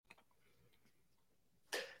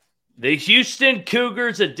The Houston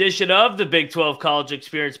Cougars edition of the Big 12 College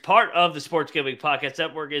Experience, part of the Sports Gambling Podcast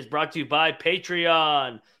Network, is brought to you by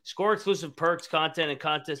Patreon. Score exclusive perks, content, and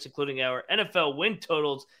contests, including our NFL win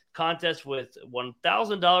totals contest with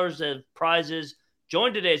 $1,000 in prizes.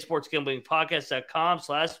 Join today at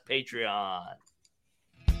sportsgamblingpodcast.com/Patreon.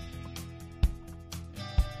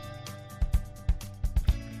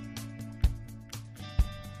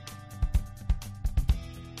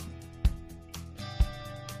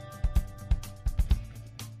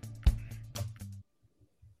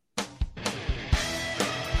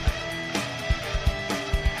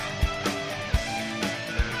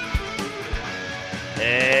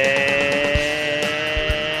 And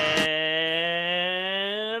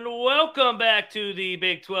welcome back to the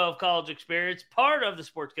Big 12 College Experience, part of the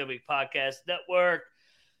Sports Gambling Podcast Network.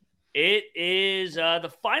 It is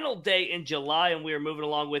the final day in July, and we are moving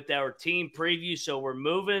along with our team preview. So we're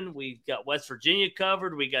moving. We've got West Virginia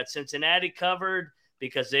covered. We got Cincinnati covered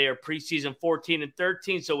because they are preseason 14 and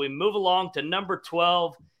 13. So we move along to number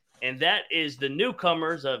 12, and that is the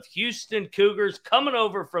newcomers of Houston Cougars coming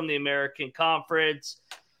over from the American Conference.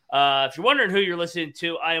 If you're wondering who you're listening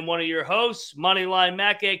to, I am one of your hosts, Moneyline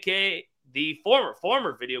Mac, a.k.a. the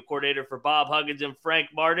former video coordinator for Bob Huggins and Frank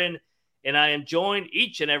Martin, and I am joined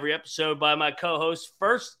each and every episode by my co-host.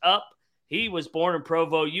 First up, he was born in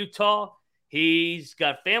Provo, Utah. He's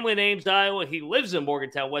got family names in Iowa. He lives in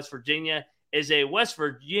Morgantown, West Virginia, is a West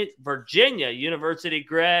Virginia University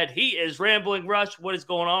grad. He is Rambling Rush. What is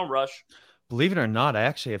going on, Rush? Believe it or not, I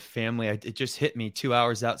actually have family. It just hit me 2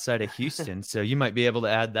 hours outside of Houston. So you might be able to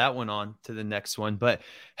add that one on to the next one. But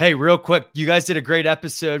hey, real quick, you guys did a great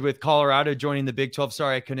episode with Colorado joining the Big 12.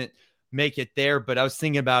 Sorry, I couldn't make it there, but I was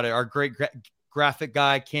thinking about it. Our great graphic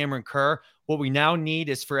guy, Cameron Kerr. What we now need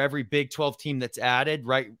is for every Big 12 team that's added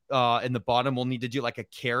right in the bottom, we'll need to do like a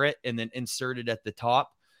caret and then insert it at the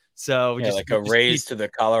top. So yeah, like a raise to the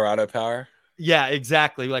Colorado power. Yeah,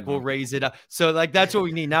 exactly. Like we'll raise it up. So like that's what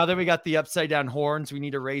we need. Now that we got the upside down horns, we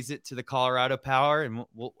need to raise it to the Colorado power, and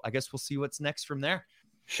I guess we'll see what's next from there.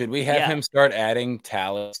 Should we have him start adding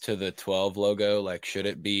talents to the 12 logo? Like, should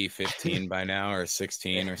it be 15 by now or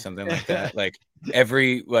 16 or something like that? Like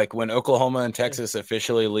when Oklahoma and Texas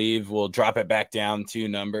officially leave, we'll drop it back down 2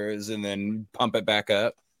 numbers and then pump it back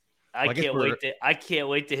up. I can't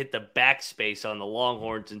wait to hit the backspace on the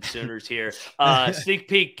Longhorns and Sooners here. Sneak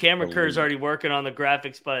peek, Cameron Kerr is already working on the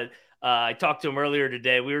graphics, but I talked to him earlier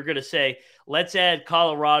today. We were going to say, let's add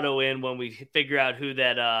Colorado in when we figure out who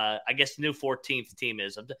that, I guess, new 14th team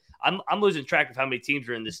is. I'm losing track of how many teams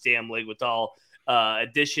are in this damn league with all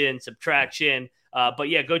addition, subtraction. But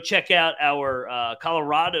yeah, go check out our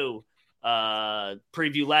Colorado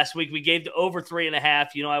preview last week. We gave the over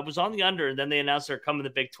 3.5. I was on the under, and then they announced they're coming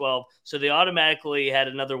to Big 12, so they automatically had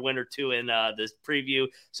another win or two in this preview.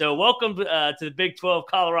 So welcome to the Big 12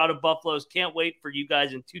 Colorado Buffaloes. Can't wait for you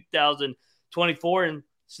guys in 2024. And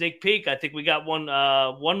sneak peek, I think we got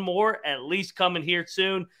one more at least coming here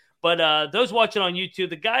soon. But those watching on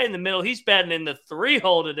YouTube, the guy in the middle, he's batting in the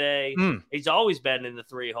 3-hole today. He's always batting in the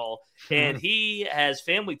 3-hole, and he has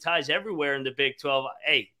family ties everywhere in the Big 12.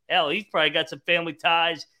 Hey, hell, he's probably got some family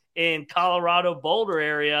ties in Colorado, Boulder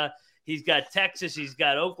area. He's got Texas. He's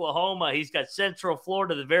got Oklahoma. He's got Central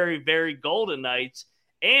Florida, the very, very Golden Knights,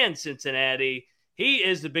 and Cincinnati. He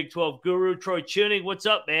is the Big 12 guru. Troy Tuning, what's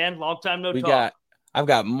up, man? Long time no talk. I've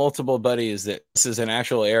got multiple buddies that this is an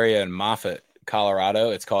actual area in Moffett, Colorado.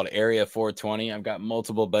 It's called Area 420. I've got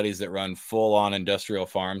multiple buddies that run full-on industrial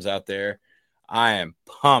farms out there. I am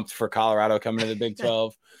pumped for Colorado coming to the Big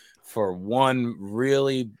 12 for one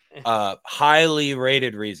really highly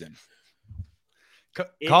rated reason.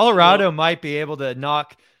 Colorado might be able to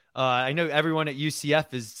knock. I know everyone at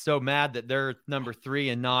UCF is so mad that they're number 3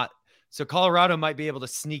 and not. So Colorado might be able to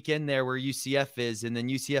sneak in there where UCF is, and then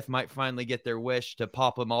UCF might finally get their wish to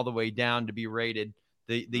pop them all the way down to be rated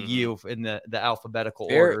the U in the alphabetical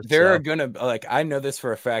order. There are going to, like, I know this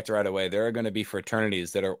for a fact right away. There are going to be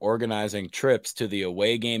fraternities that are organizing trips to the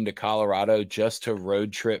away game to Colorado just to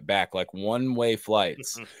road trip back, like one-way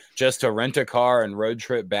flights, just to rent a car and road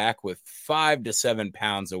trip back with 5 to 7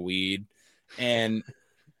 pounds of weed. And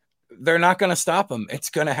they're not going to stop them. It's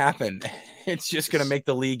going to happen. It's just going to make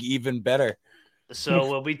the league even better.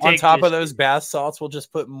 So when we take on top of those bath salts, we'll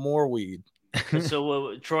just put more weed.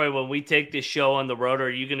 So, Troy, when we take this show on the road, are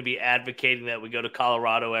you going to be advocating that we go to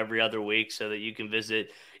Colorado every other week so that you can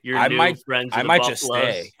visit your new friends? I might just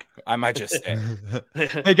stay.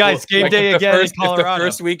 Hey, guys, game day again in Colorado. If the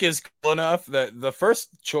first week is cool enough, the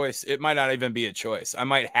first choice, it might not even be a choice. I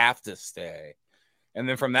might have to stay. And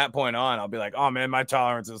then from that point on, I'll be like, oh man, my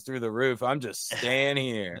tolerance is through the roof. I'm just staying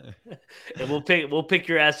here. And we'll pick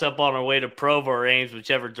your ass up on our way to Provo or Ames,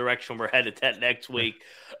 whichever direction we're headed that next week.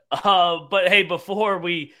 But hey, before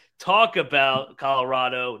we talk about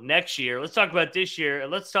Colorado next year, let's talk about this year,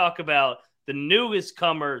 and let's talk about the newest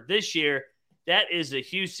comer this year. That is the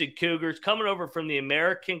Houston Cougars coming over from the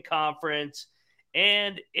American Conference.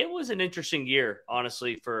 And it was an interesting year,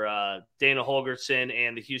 honestly, for Dana Holgorsen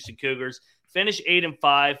and the Houston Cougars. Finished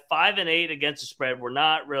 8-5, 5-8 against the spread. We're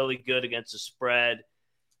not really good against the spread.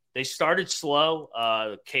 They started slow,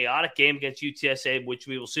 chaotic game against UTSA, which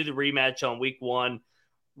we will see the rematch on week 1.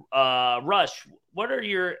 Rush, what are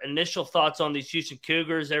your initial thoughts on these Houston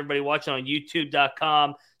Cougars? Everybody watching on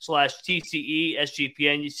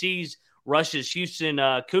youtube.com/TCESGPN. You see Rush's Houston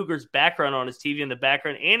Cougars background on his TV in the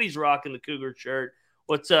background, and he's rocking the Cougar shirt.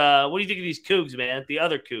 What do you think of these Cougs, man? The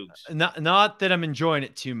other Cougs. Not that I'm enjoying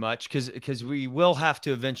it too much, because we will have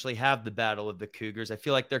to eventually have the battle of the Cougars. I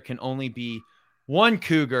feel like there can only be one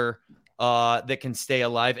Cougar that can stay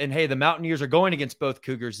alive. And hey, the Mountaineers are going against both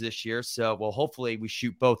Cougars this year, so well, hopefully we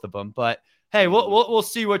shoot both of them. But hey, we'll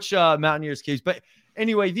see which Mountaineers Cougs. But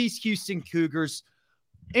anyway, these Houston Cougars,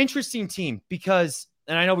 interesting team because,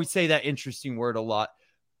 and I know we say that interesting word a lot,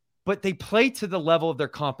 but they play to the level of their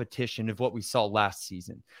competition of what we saw last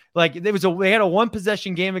season. Like they had a one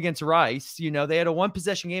possession game against Rice, they had a one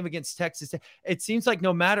possession game against Texas. It seems like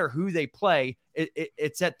no matter who they play,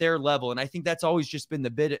 it's at their level. And I think that's always just been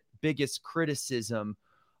the biggest criticism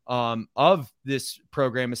of this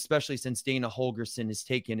program, especially since Dana Holgorsen has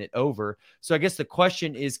taken it over. So I guess the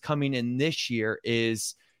question is coming in this year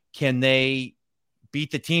is, can they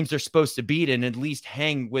beat the teams they're supposed to beat and at least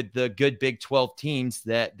hang with the good Big 12 teams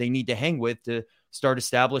that they need to hang with to start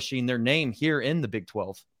establishing their name here in the Big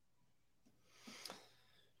 12?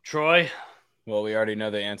 Troy? Well, we already know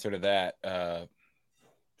the answer to that.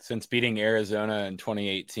 Since beating Arizona in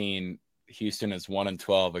 2018, Houston is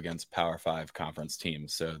 1-12 against Power 5 conference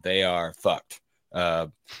teams. So they are fucked.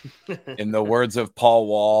 In the words of Paul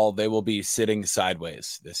Wall, they will be sitting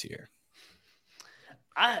sideways this year.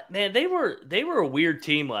 They were a weird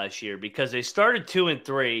team last year because they started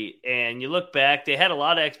 2-3, and you look back, they had a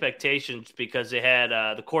lot of expectations because they had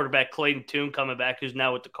the quarterback Clayton Tune coming back, who's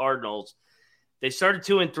now with the Cardinals. They started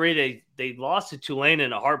 2-3. They lost to Tulane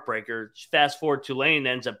in a heartbreaker. Fast forward, Tulane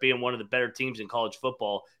ends up being one of the better teams in college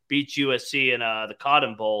football, beats USC in the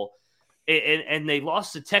Cotton Bowl, and they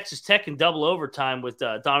lost to Texas Tech in double overtime with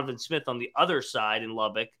Donovan Smith on the other side in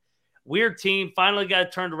Lubbock. Weird team, finally got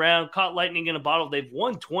it turned around, caught lightning in a bottle. They've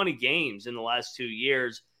won 20 games in the last 2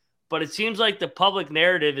 years, but it seems like the public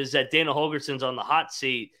narrative is that Dana Holgorsen's on the hot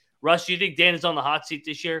seat. Russ, do you think Dana's on the hot seat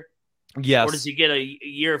this year? Yes. Or does he get a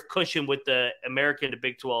year of cushion with the American to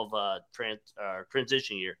Big 12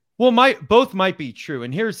 transition year? Well, both might be true.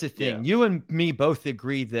 And here's the thing. Yeah. You and me both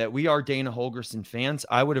agree that we are Dana Holgorsen fans.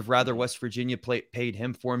 I would have rather West Virginia paid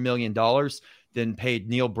him $4 million than paid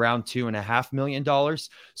Neil Brown $2.5 million.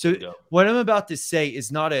 So what I'm about to say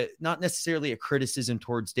is not necessarily a criticism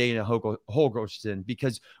towards Dana Holgorsen,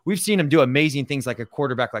 because we've seen him do amazing things like a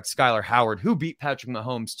quarterback like Skylar Howard, who beat Patrick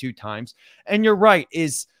Mahomes 2 times. And you're right,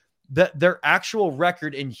 is that their actual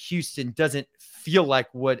record in Houston doesn't feel like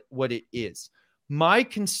what it is. My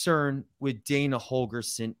concern with Dana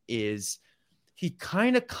Holgorsen is he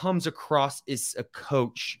kind of comes across as a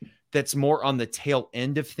coach that's more on the tail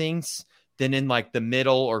end of things than in like the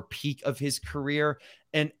middle or peak of his career.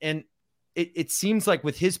 And it seems like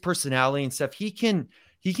with his personality and stuff, he can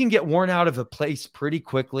get worn out of a place pretty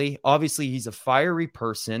quickly. Obviously, he's a fiery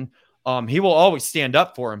person. He will always stand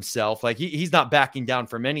up for himself. Like he's not backing down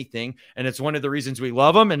from anything. And it's one of the reasons we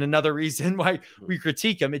love him. And another reason why we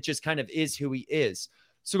critique him. It just kind of is who he is.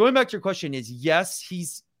 So going back to your question is, yes,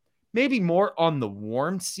 he's maybe more on the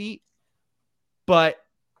warm seat, but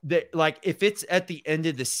like if it's at the end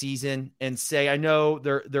of the season and say, I know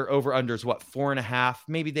they're over unders, 4.5,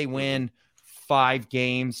 maybe they win 5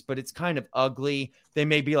 games, but it's kind of ugly. They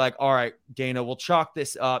may be like, all right, Dana, we'll chalk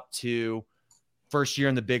this up to first year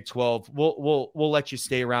in the Big 12. We'll let you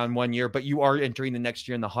stay around 1 year, but you are entering the next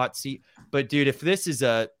year in the hot seat. But dude, if this is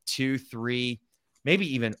a 2-3,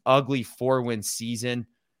 maybe even ugly 4-win season,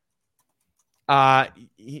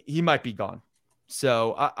 he might be gone.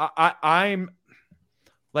 So I'm,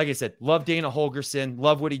 like I said, love Dana Holgorsen,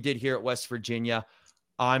 love what he did here at West Virginia.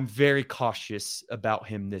 I'm very cautious about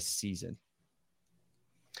him this season.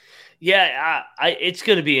 Yeah, it's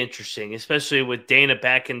going to be interesting, especially with Dana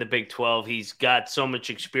back in the Big 12. He's got so much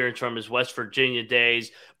experience from his West Virginia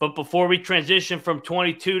days. But before we transition from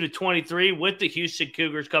 22 to 23 with the Houston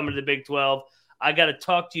Cougars coming to the Big 12, I got to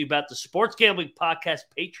talk to you about the Sports Gambling Podcast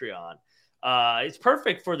Patreon. It's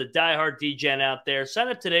perfect for the diehard DGen out there. Sign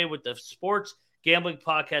up today with the Sports Gambling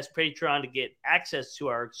Podcast Patreon to get access to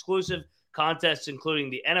our exclusive contests, including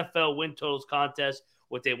the NFL win totals contest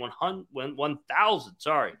with a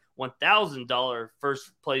 $1,000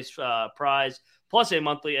 first place prize, plus a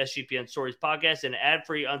monthly SGPN Stories podcast and an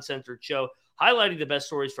ad-free uncensored show highlighting the best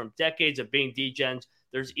stories from decades of being DGens.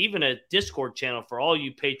 There's even a Discord channel for all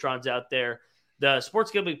you patrons out there. The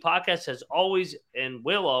Sports Gambling Podcast has always and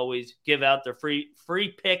will always give out their free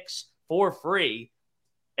picks for free.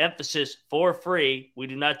 Emphasis for free. We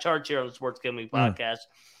do not charge here on the Sports Gambling Podcast.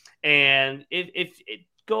 And if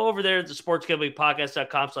go over there to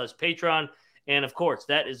sportsgamblingpodcast.com/Patreon. And of course,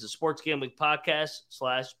 that is the Sports Gambling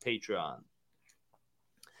Podcast/Patreon.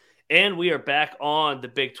 And we are back on the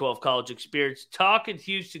Big 12 College Experience, talking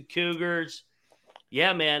Houston Cougars.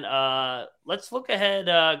 Yeah, man. Let's look ahead.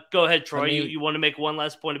 Go ahead, Troy. You want to make one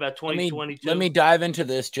last point about 2022? Let me dive into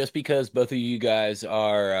this just because both of you guys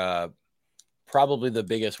are probably the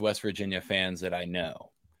biggest West Virginia fans that I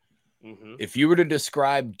know. Mm-hmm. If you were to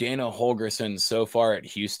describe Dana Holgorsen so far at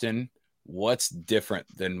Houston, what's different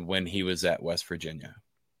than when he was at West Virginia?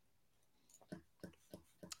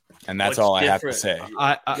 And that's all I have to say.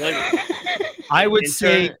 I would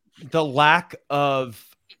say the lack of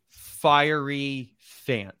fiery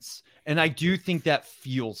fans. And I do think that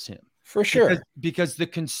fuels him. For sure. Because the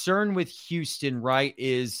concern with Houston, right,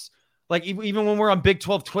 is like even when we're on Big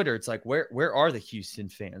 12 Twitter, it's like, where are the Houston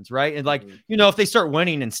fans, right? And like, if they start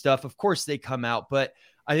winning and stuff, of course they come out. But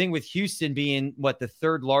I think with Houston being the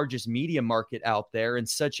third largest media market out there and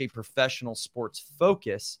such a professional sports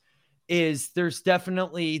focus, there's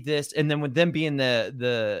definitely this. And then with them being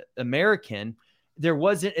the American, there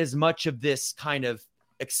wasn't as much of this kind of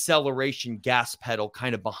acceleration gas pedal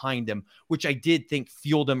kind of behind him, which I did think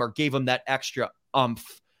fueled him or gave him that extra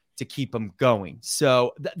oomph to keep him going.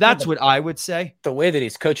 So that's what I would say. The way that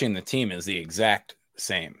he's coaching the team is the exact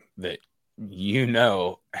same that,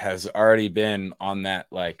 has already been on that.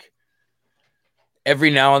 Like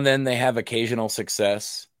every now and then they have occasional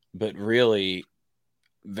success, but really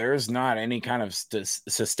there's not any kind of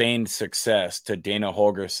sustained success to Dana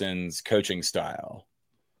Holgorsen's coaching style.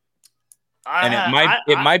 And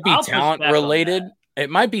it might be talent related. It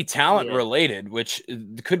might be talent related, which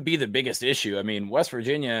could be the biggest issue. I mean, West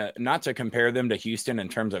Virginia, not to compare them to Houston in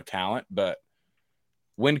terms of talent, but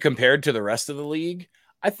when compared to the rest of the league,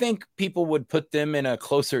 I think people would put them in a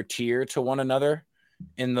closer tier to one another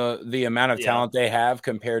in the amount of talent they have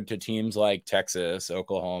compared to teams like Texas,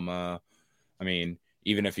 Oklahoma. I mean,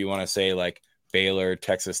 even if you want to say like Baylor,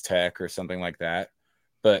 Texas Tech, or something like that.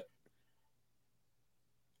 But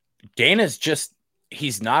Dana's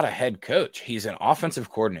he's not a head coach. He's an offensive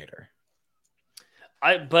coordinator.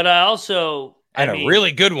 A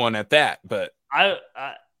really good one at that. But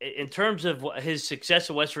in terms of his success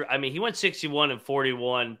at West Virginia, I mean, he went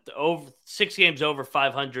 61-41, over 6 games over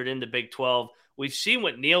 500 in the Big 12. We've seen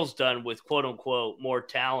what Neil's done with quote unquote more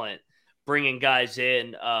talent, bringing guys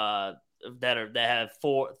in that have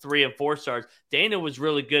 3 and 4 stars. Dana was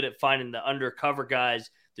really good at finding the undercover guys,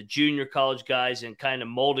 the junior college guys, and kind of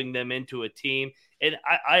molding them into a team. And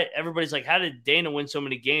everybody's like, how did Dana win so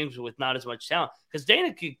many games with not as much talent? Because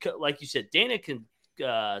Dana can, like you said, Dana can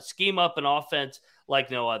scheme up an offense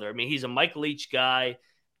like no other. I mean, he's a Mike Leach guy.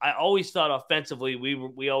 I always thought offensively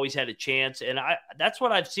we always had a chance, and that's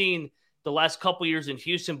what I've seen the last couple years in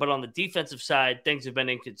Houston. But on the defensive side, things have been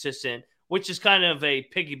inconsistent, which is kind of a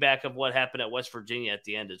piggyback of what happened at West Virginia at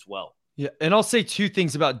the end as well. Yeah, and I'll say 2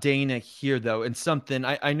 things about Dana here, though, and something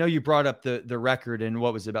I know you brought up the record and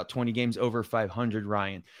what was it, about 20 games over 500,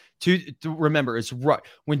 Ryan. To remember, is right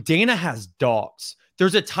when Dana has dogs,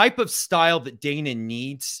 there's a type of style that Dana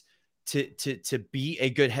needs to be a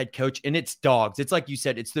good head coach, and it's dogs. It's like you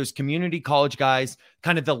said, it's those community college guys,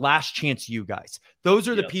 kind of the last chance you guys. Those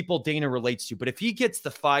are the people Dana relates to. But if he gets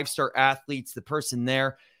the 5-star athletes, the person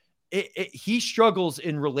there, he struggles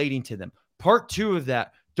in relating to them. Part 2 of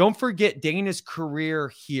that. Don't forget Dana's career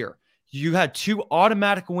here. You had 2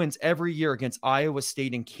 automatic wins every year against Iowa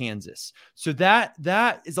State and Kansas. So that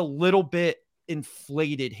is a little bit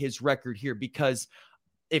inflated his record here, because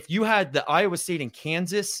if you had the Iowa State and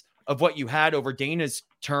Kansas of what you had over Dana's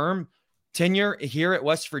tenure here at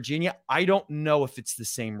West Virginia, I don't know if it's the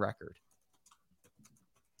same record.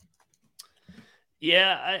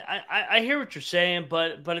 Yeah, I hear what you're saying,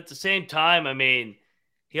 but at the same time, I mean,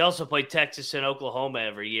 he also played Texas and Oklahoma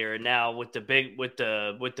every year, and now with the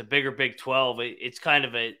bigger Big 12, it's kind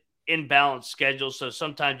of an imbalanced schedule. So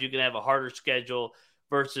sometimes you can have a harder schedule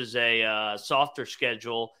versus a softer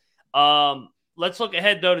schedule. Let's look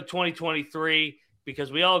ahead though to 2023.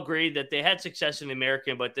 because we all agree that they had success in the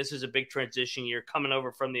American, but this is a big transition year coming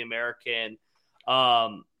over from the American.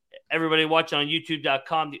 Everybody watching on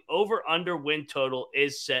YouTube.com, the over-under win total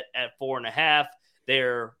is set at 4.5.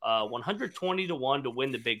 They're 120-1 to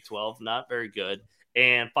win the Big 12, not very good,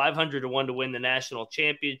 and 500-1 to win the national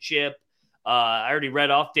championship. I already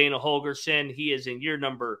read off Dana Holgerson. He is in year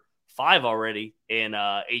number 5 already in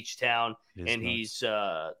H-Town, and he's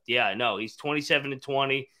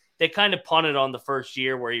 27-20. They kind of punted on the first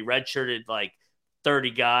year where he redshirted like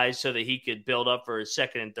 30 guys so that he could build up for his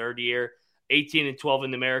second and third year. 18-12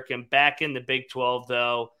 in the American, back in the Big 12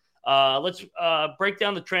 though. Let's break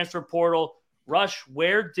down the transfer portal. Rush,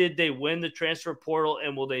 where did they win the transfer portal,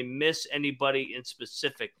 and will they miss anybody in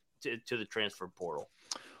specific to the transfer portal?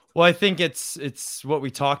 Well, I think it's what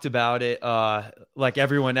we talked about it. Like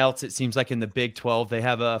everyone else, it seems like in the Big 12, they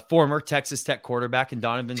have a former Texas Tech quarterback in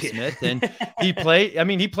Donovan Smith, and he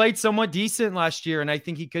played somewhat decent last year, and I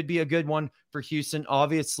think he could be a good one for Houston.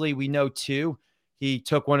 Obviously, we know too, he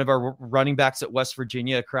took one of our running backs at West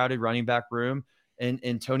Virginia, a crowded running back room,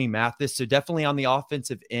 and Tony Mathis. So definitely on the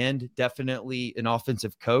offensive end, definitely an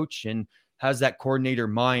offensive coach, and has that coordinator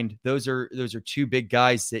mind. Those are two big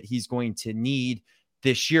guys that he's going to need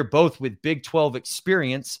this year, both with Big 12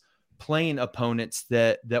 experience playing opponents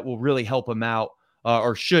that will really help him out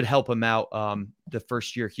or should help him out the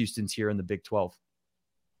first year Houston's here in the Big 12.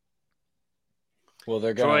 Well,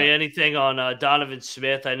 they're going Troy, anything on Donovan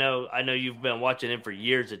Smith? I know you've been watching him for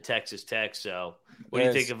years at Texas Tech. So what do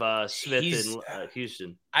you think of Smith in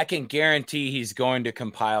Houston? I can guarantee he's going to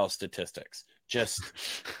compile statistics. Just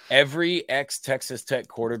every ex-Texas Tech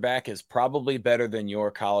quarterback is probably better than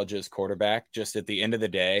your college's quarterback. Just at the end of the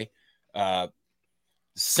day,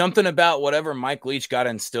 something about whatever Mike Leach got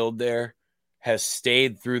instilled there has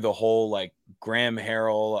stayed through the whole, like Graham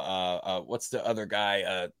Harrell. What's the other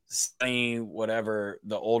guy? Sonny, whatever,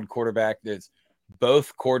 the old quarterback. That's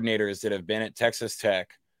both coordinators that have been at Texas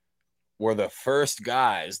Tech were the first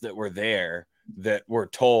guys that were there that were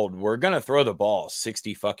told, we're going to throw the ball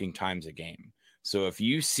 60 fucking times a game. So if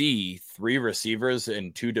you see 3 receivers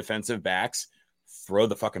and 2 defensive backs, throw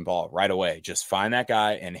the fucking ball right away. Just find that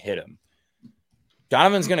guy and hit him.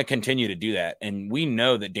 Donovan's going to continue to do that. And we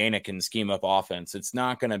know that Dana can scheme up offense. It's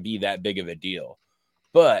not going to be that big of a deal.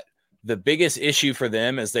 But the biggest issue for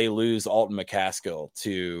them is they lose Alton McCaskill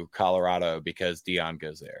to Colorado because Dion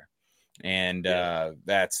goes there. And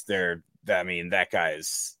that's their, I mean, that guy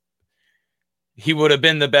is, he would have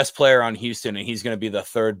been the best player on Houston, and he's going to be the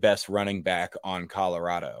 3rd best running back on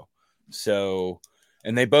Colorado. So,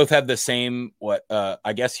 and they both have the same,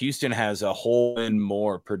 I guess Houston has a whole win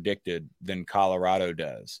more predicted than Colorado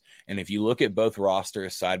does. And if you look at both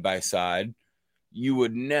rosters side by side, you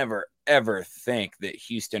would never, ever think that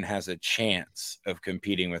Houston has a chance of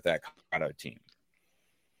competing with that Colorado team.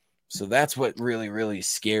 So that's what really, really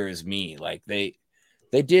scares me. Like they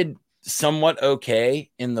did somewhat okay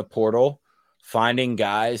in the portal, finding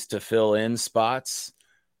guys to fill in spots.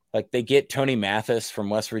 Like they get Tony Mathis from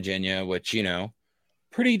West Virginia, which, you know,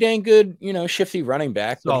 pretty dang good, you know, shifty running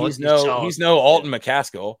back, but he's no Alton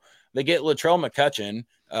McCaskill. They get Latrell McCutcheon,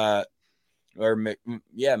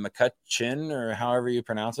 McCutcheon, or however you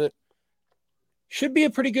pronounce it. Should be a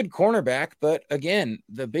pretty good cornerback, but again,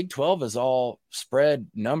 the Big 12 is all spread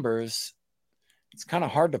numbers. It's kind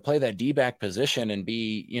of hard to play that D-back position and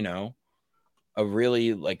be, you know, a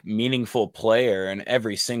really like meaningful player in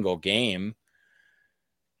every single game.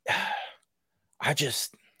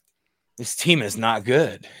 This team is not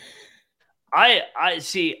good. I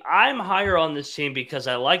see. I'm higher on this team because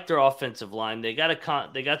I like their offensive line. They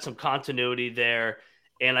got some continuity there,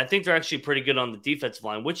 and I think they're actually pretty good on the defensive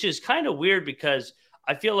line, which is kind of weird because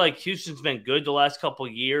I feel like Houston's been good the last couple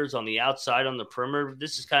of years on the outside, on the perimeter.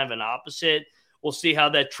 This is kind of an opposite. We'll see how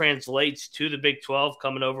that translates to the Big 12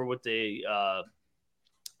 coming over with the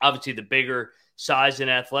obviously the bigger size and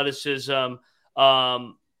athleticism.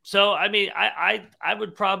 So, I mean, I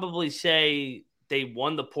would probably say they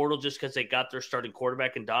won the portal just because they got their starting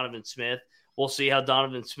quarterback in Donovan Smith. We'll see how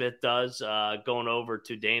Donovan Smith does going over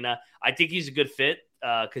to Dana. I think he's a good fit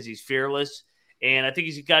because he's fearless, and I think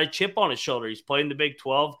he's got a chip on his shoulder. He's played in the Big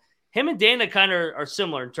 12. Him and Dana kind of are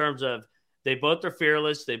similar in terms of they both are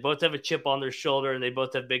fearless. They both have a chip on their shoulder, and they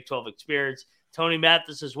both have Big 12 experience. Tony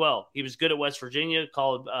Mathis as well. He was good at West Virginia,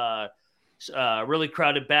 called really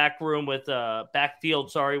crowded backfield with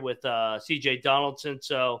CJ Donaldson.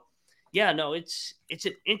 So, yeah, no, it's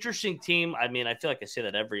an interesting team. I mean, I feel like I say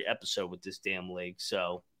that every episode with this damn league.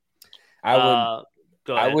 So I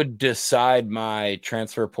would decide my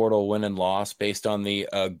transfer portal win and loss based on the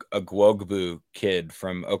Agwogbu kid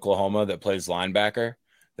from Oklahoma that plays linebacker.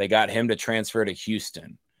 They got him to transfer to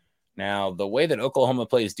Houston. Now, the way that Oklahoma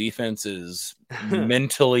plays defense is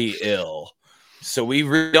mentally ill. So we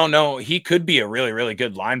really don't know. He could be a really, really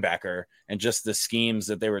good linebacker, and just the schemes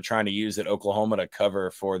that they were trying to use at Oklahoma to cover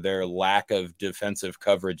for their lack of defensive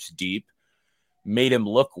coverage deep made him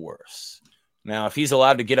look worse. Now, if he's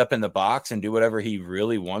allowed to get up in the box and do whatever he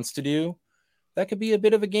really wants to do, that could be a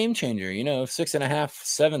bit of a game changer. 6.5,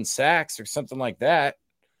 7 sacks or something like that.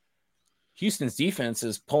 Houston's defense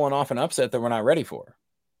is pulling off an upset that we're not ready for.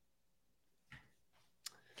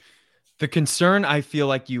 The concern I feel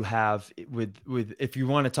like you have with if you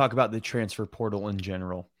want to talk about the transfer portal in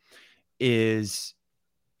general is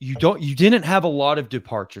you didn't have a lot of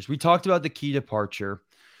departures. We talked about the key departure,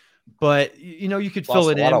 but you could fill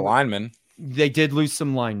it in. A lot of linemen. They did lose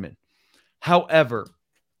some linemen. However,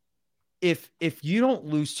 if you don't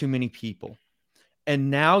lose too many people,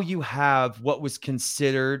 and now you have what was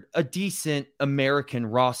considered a decent American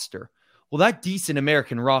roster, well, that decent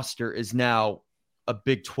American roster is now a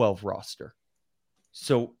Big 12 roster.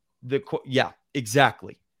 So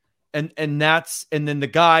exactly. And then the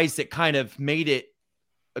guys that kind of made it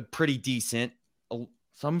pretty decent,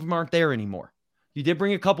 some of them aren't there anymore. You did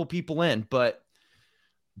bring a couple people in, but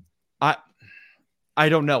I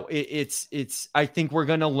don't know. I think we're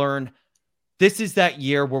going to learn. This is that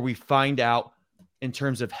year where we find out in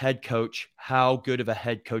terms of head coach, how good of a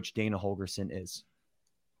head coach Dana Holgorsen is.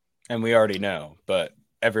 And we already know, but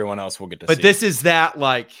everyone else will get to see. But this is that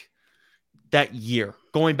year,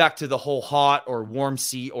 going back to the whole hot or warm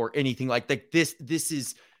seat or anything like that. This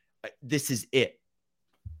is it.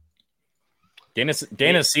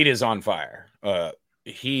 Dana's seat is on fire.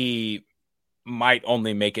 He might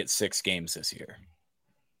only make it 6 games this year.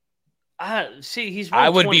 He's. I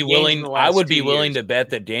would be willing to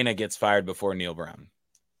bet that Dana gets fired before Neil Brown.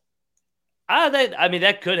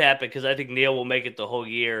 That could happen because I think Neil will make it the whole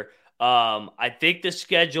year. I think the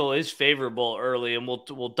schedule is favorable early, and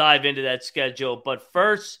we'll dive into that schedule. But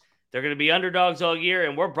first, they're going to be underdogs all year,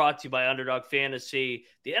 and we're brought to you by Underdog Fantasy.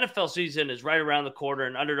 The NFL season is right around the corner,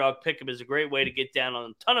 and Underdog Pick'em is a great way to get down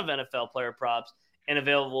on a ton of NFL player props and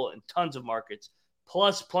available in tons of markets.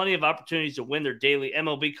 Plus, plenty of opportunities to win their daily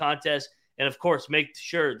MLB contest, and of course, make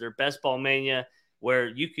sure their Best Ball Mania, where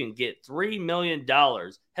you can get $3 million.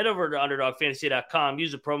 Head over to UnderdogFantasy.com.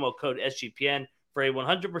 Use the promo code SGPN for a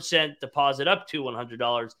 100% deposit up to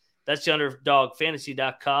 $100. That's the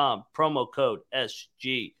UnderdogFantasy.com promo code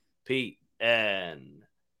SGPN.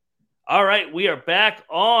 All right, we are back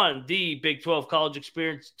on the Big 12 College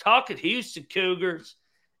Experience, talking Houston Cougars.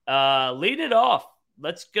 Lead it off.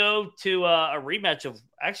 Let's go to a rematch of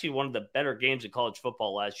actually one of the better games in college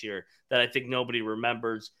football last year that I think nobody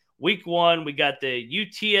remembers. Week 1, we got the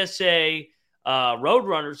UTSA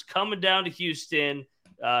Roadrunners coming down to Houston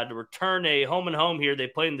to return a home here. They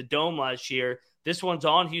played in the Dome last year. This one's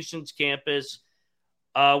on Houston's campus.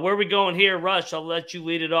 Where are we going here, Rush? I'll let you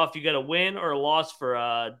lead it off. You got a win or a loss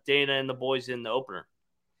for Dana and the boys in the opener?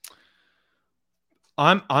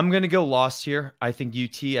 I'm going to go loss here. I think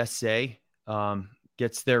UTSA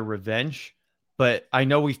gets their revenge, but I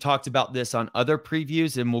know we've talked about this on other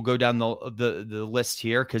previews, and we'll go down the list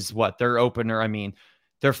here because their opener,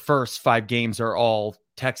 their first 5 games are all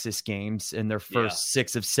Texas games, and their first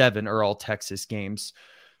 6 of 7 are all Texas games.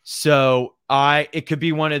 So it could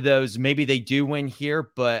be one of those. Maybe they do win here,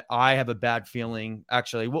 but I have a bad feeling.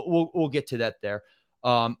 Actually, we'll get to that there.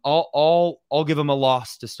 I'll give them a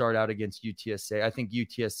loss to start out against UTSA. I think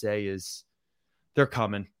UTSA they're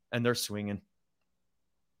coming and they're swinging.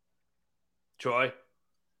 Troy,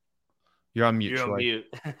 you're on mute. You're Troy. on mute.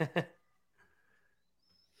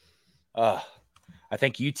 I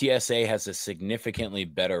think UTSA has a significantly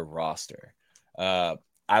better roster. I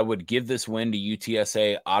would give this win to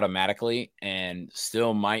UTSA automatically and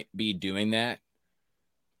still might be doing that.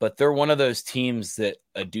 But they're one of those teams that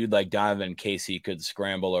a dude like Donovan Casey could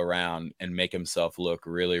scramble around and make himself look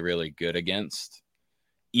really, really good against.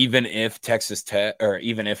 Even if Texas Tech or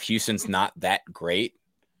even if Houston's not that great.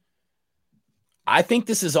 I think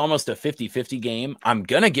this is almost a 50-50 game. I'm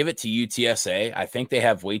going to give it to UTSA. I think they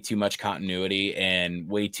have way too much continuity and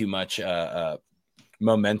way too much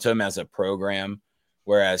momentum as a program,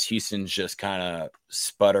 whereas Houston's just kind of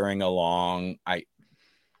sputtering along.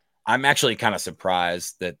 I'm actually kind of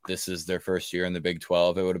surprised that this is their first year in the Big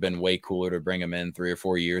 12. It would have been way cooler to bring them in 3 or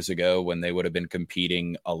 4 years ago when they would have been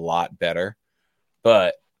competing a lot better.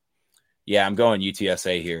 But, yeah, I'm going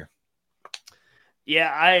UTSA here.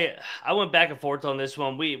 Yeah, I went back and forth on this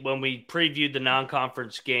one. When we previewed the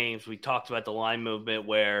non-conference games, we talked about the line movement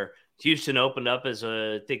where Houston opened up as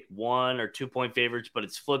I think 1 or 2 point favorites, but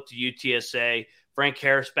it's flipped to UTSA. Frank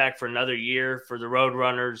Harris back for another year for the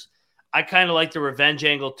Roadrunners. I kind of like the revenge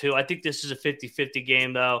angle too. I think this is a 50-50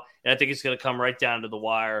 game though, and I think it's going to come right down to the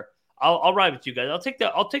wire. I'll ride with you guys. I'll take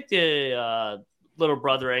the little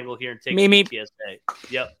brother angle here and take UTSA.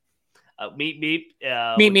 Yep. Meep.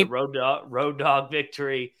 The road dog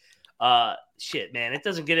victory. Shit, man, it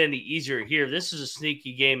doesn't get any easier here. This is a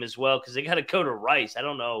sneaky game as well because they got to go to Rice. I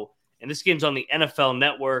don't know. And this game's on the NFL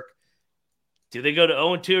Network. Do they go to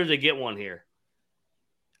 0-2 or do they get one here?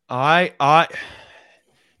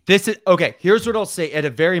 This is okay. Here's what I'll say at a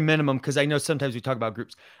very minimum, because I know sometimes we talk about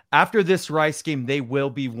groups. After this Rice game, they will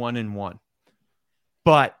be 1-1.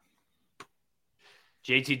 But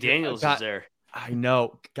JT Daniels is there. I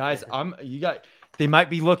know, guys. They might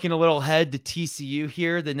be looking a little ahead to TCU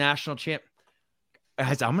here, the national champ.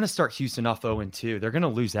 Guys, I'm going to start Houston off 0-2. They're going to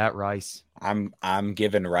lose at Rice. I'm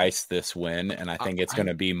giving Rice this win, and I think it's going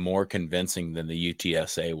to be more convincing than the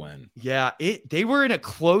UTSA win. Yeah, they were in a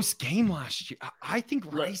close game last year. I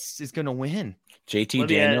think Rice is going to win. JT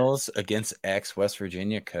Daniels against ex-West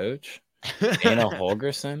Virginia coach Dana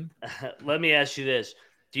Holgerson. Let me ask you this.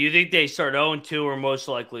 Do you think they start 0-2 or most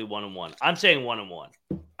likely 1-1? I'm saying 1-1.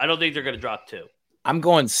 I don't think they're going to drop 2. I'm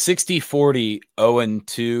going 60-40,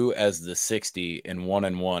 0-2 as the 60 and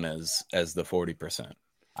 1-1 as the 40%.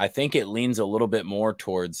 I think it leans a little bit more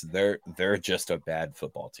towards they're just a bad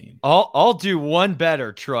football team. I'll do one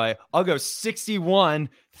better, Troy. I'll go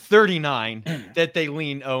 61-39 that they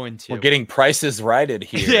lean 0-2. We're getting prices righted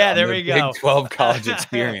here. Yeah, there we go. Big 12 college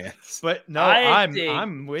experience. But no,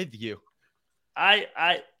 I'm with you. I'm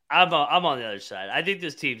on the other side. I think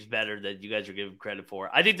this team's better than you guys are giving credit for.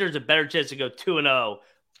 I think there's a better chance to go 2-0,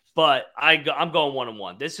 but I'm going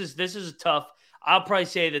 1-1. This is a tough. I'll probably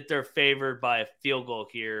say that they're favored by a field goal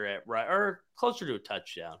here at right or closer to a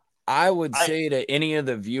touchdown. I would say to any of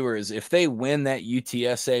the viewers, if they win that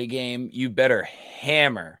UTSA game, you better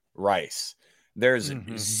hammer Rice. There's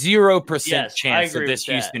 0% chance that this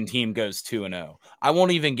Houston team goes 2-0. I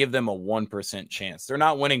won't even give them a 1% chance. They're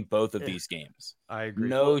not winning both of these games. I agree.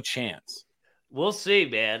 No chance. We'll see,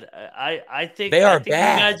 man. I think they are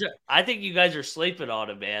bad. I think you guys are sleeping on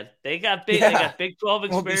them, man. They got Big 12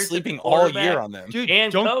 experience. We'll be sleeping all year on them, dude.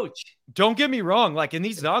 And coach. Don't get me wrong. Like in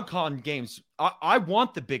these non-con games, I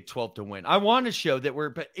want the Big 12 to win. I want to show that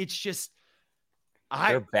but it's just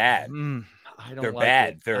they're bad. They're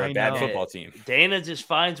bad. They're a bad football team. Dana just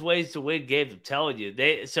finds ways to win games. I'm telling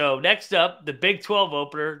you. So next up, the Big 12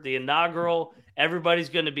 opener, the inaugural. Everybody's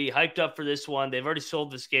going to be hyped up for this one. They've already sold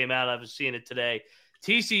this game out. I was seeing it today.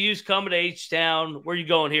 TCU's coming to H-Town. Where are you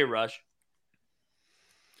going here, Rush?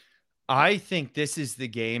 I think this is the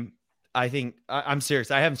game. I'm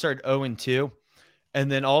serious. I haven't started 0-2. And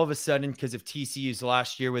then all of a sudden, because of TCU's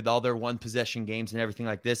last year with all their one possession games and everything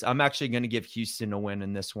like this, I'm actually going to give Houston a win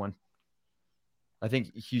in this one. I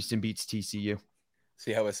think Houston beats TCU.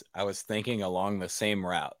 See, I was thinking along the same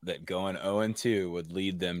route that going 0-2 would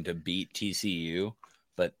lead them to beat TCU,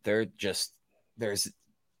 but there's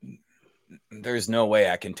no way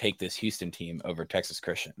I can take this Houston team over Texas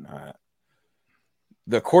Christian.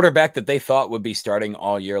 The quarterback that they thought would be starting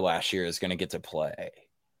all year last year is going to get to play,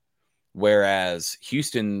 whereas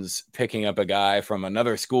Houston's picking up a guy from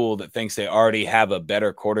another school that thinks they already have a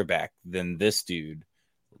better quarterback than this dude,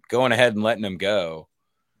 going ahead and letting him go.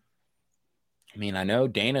 I mean, I know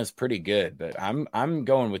Dana's pretty good, but I'm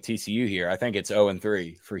going with TCU here. I think it's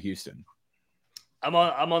 0-3 for Houston. I'm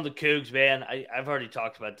on the Cougs, man. I've already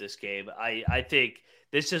talked about this game. I think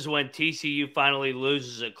this is when TCU finally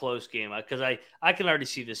loses a close game because I can already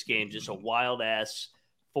see this game just a wild ass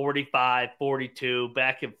 45-42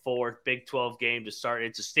 back and forth Big 12 game to start.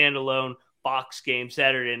 It's a standalone box game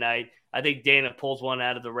Saturday night. I think Dana pulls one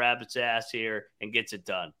out of the rabbit's ass here and gets it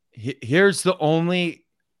done. Here's the only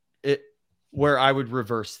where I would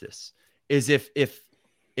reverse this is if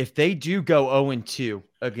they do go 0-2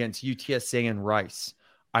 against UTSA and Rice,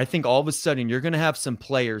 I think all of a sudden you're going to have some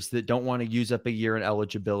players that don't want to use up a year in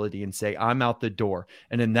eligibility and say, I'm out the door.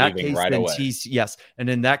 And in that case, And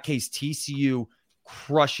in that case, TCU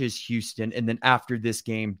crushes Houston. And then after this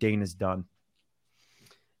game, Dana's done.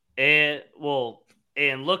 And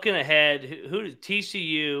looking ahead, who did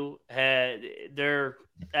TCU had their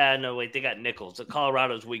they got Nichols.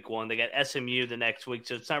 Colorado's week 1. They got SMU the next week,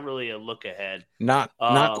 so it's not really a look ahead. Not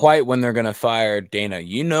quite when they're going to fire Dana.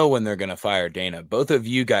 You know when they're going to fire Dana. Both of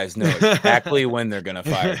you guys know exactly when they're going to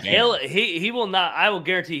fire Dana. He will not. I will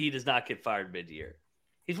guarantee he does not get fired mid-year.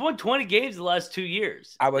 He's won 20 games the last 2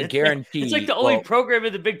 years. I would guarantee it's like the only program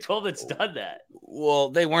in the Big 12 that's done that. Well,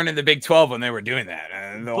 they weren't in the Big 12 when they were doing that.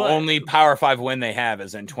 And the only Power 5 win they have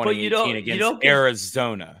is in 2018 against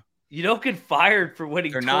Arizona. You don't get fired for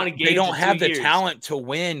winning 20 games. They don't have the years. talent to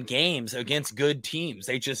win games against good teams.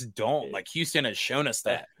 They just don't. Like Houston has shown us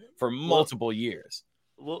that for multiple years.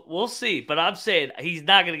 We'll see, but I'm saying he's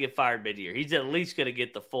not going to get fired mid-year. He's at least going to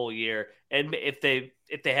get the full year. And if they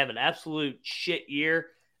have an absolute shit year,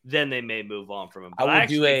 then they may move on from him. But I would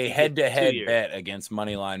do a head-to-head bet against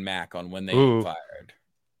Moneyline Mac on when they get fired.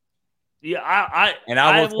 Yeah, I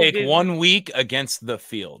will take 1 week against the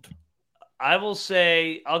field. I will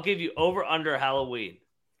say I'll give you over under Halloween.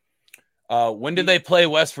 When did they play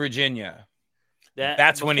West Virginia?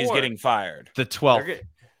 That's before. When he's getting fired. The 12th.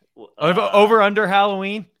 Over under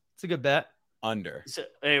Halloween. It's a good bet. Under. So,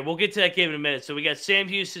 hey, we'll get to that game in a minute. So we got Sam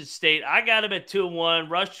Houston State. I got him at 2-1.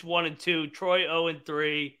 Rush 1-2. Troy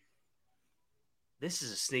 0-3. This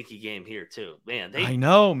is a sneaky game here too, man. I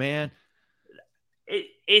know, man.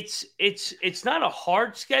 It's not a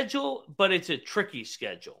hard schedule, but it's a tricky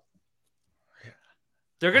schedule.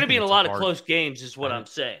 They're going to be in a lot of close games, is what I'm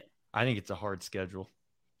saying. I think it's a hard schedule.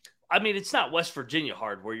 I mean, it's not West Virginia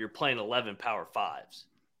hard where you're playing 11 Power 5s,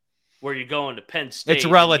 where you're going to Penn State. It's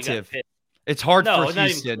relative. It's hard for Houston. Not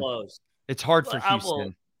even close. It's hard for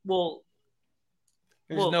Houston.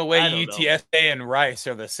 There's no way UTSA and Rice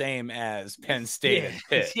are the same as Penn State and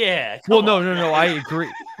Pitt. Yeah. Well, no. I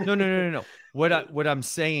agree. No. What I'm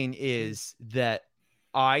saying is that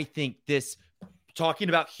I think this, talking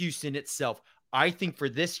about Houston itself, I think for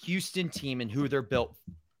this Houston team and who they're built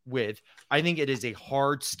with, I think it is a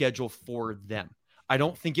hard schedule for them. I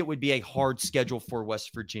don't think it would be a hard schedule for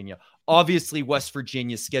West Virginia. Obviously, West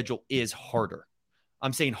Virginia's schedule is harder.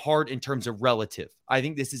 I'm saying hard in terms of relative. I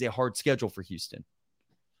think this is a hard schedule for Houston.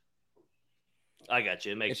 I got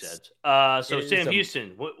you. It makes sense. So Sam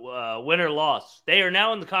Houston, win or loss. They are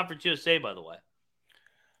now in the Conference USA, by the way.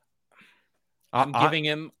 I'm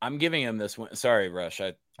giving him this win. Sorry, Rush.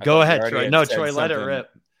 Go ahead, Troy. No, Troy, let it rip.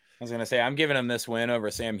 I was going to say, I'm giving him this win over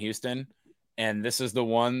Sam Houston. And this is the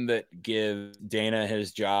one that gives Dana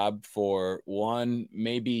his job for 1,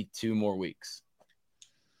 maybe 2 more weeks.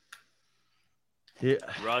 Yeah.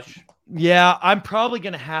 Rush. Yeah, I'm probably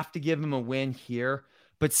going to have to give him a win here.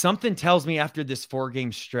 But something tells me after this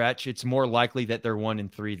 4-game stretch, it's more likely that they're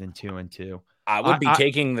 1-3 than 2-2. I would be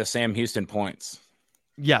taking the Sam Houston points.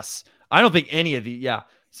 Yes. I don't think any of the, yeah.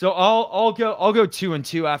 So I'll go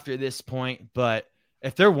 2-2 after this point, but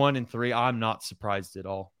if they're 1-3, I'm not surprised at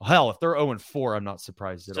all. Hell, if they're 0-4, I'm not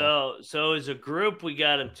surprised at all. So as a group, we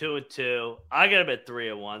got them 2-2. I got them at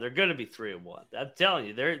 3-1. They're going to be 3-1. I'm telling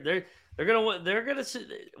you, they're gonna.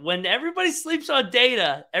 When everybody sleeps on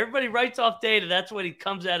Data, everybody writes off Data. That's when he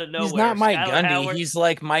comes out of nowhere. He's not Mike Gundy. Howard, he's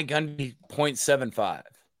like Mike Gundy 0.75.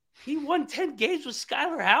 He won 10 games with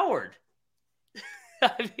Skylar Howard.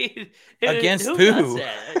 I mean, against who?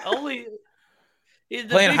 Only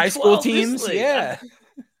playing high school teams. Yeah.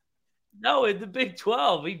 No, in the Big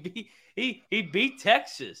 12, he beat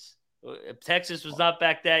Texas. Texas was not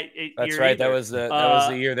back that year. That's right. Either. That was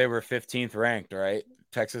the year they were 15th ranked, right?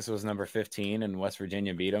 Texas was number 15, and West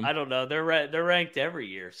Virginia beat them. I don't know. They're ranked every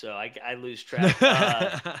year, so I lose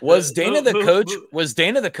track. Was Dana the coach? Was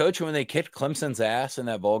Dana the coach when they kicked Clemson's ass in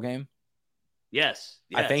that bowl game? Yes.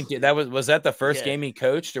 I think that was that the first game he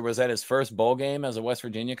coached, or was that his first bowl game as a West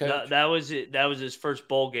Virginia coach? No, that was it. That was his first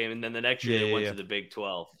bowl game, and then the next year they went to the Big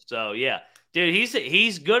 12. So yeah, dude,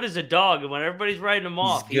 he's good as a dog, and when everybody's writing him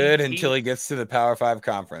off, he's good until he gets to the Power 5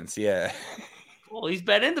 conference. Yeah. Well, he's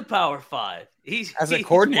been in the Power 5. He's a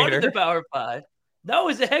coordinator. He's won the Power 5. No,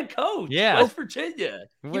 as a head coach. Yeah, West Virginia.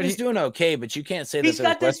 He was doing okay, but you can't say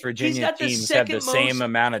that the West Virginia teams have the same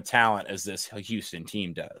amount of talent as this Houston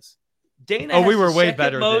team does. We were way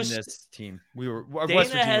better than this team. West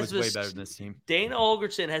Virginia was way better than this team. Dana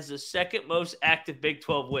Holgorsen has the second most active Big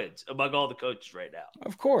 12 wins among all the coaches right now.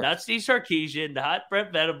 Of course. Not Steve Sarkisian, not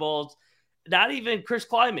Brent Venables, not even Chris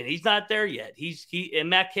Kleiman. He's not there yet. He and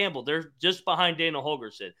Matt Campbell. They're just behind Dana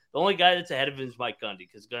Holgorsen. The only guy that's ahead of him is Mike Gundy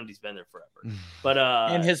because Gundy's been there forever. But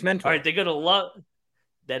and his mentor. All right, they go to Lubbock.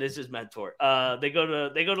 That is his mentor. They go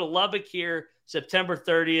to Lubbock here, September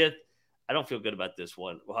 30th. I don't feel good about this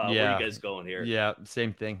one. Where are you guys going here? Yeah,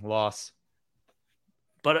 same thing. Loss.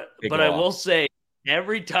 But I will say,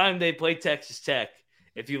 every time they play Texas Tech,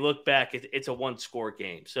 if you look back, it's a 1-score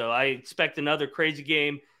game. So I expect another crazy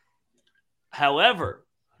game. However,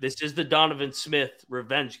 this is the Donovan Smith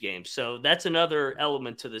revenge game. So that's another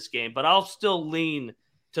element to this game. But I'll still lean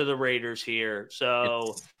to the Raiders here.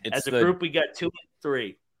 So as a group, we got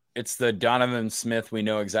 2-3. It's the Donovan Smith, we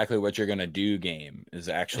know exactly what you're going to do game is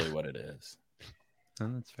actually what it is.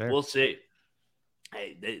 Oh, that's fair. We'll see.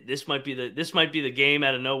 Hey, this might be the game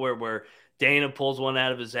out of nowhere where Dana pulls one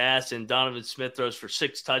out of his ass and Donovan Smith throws for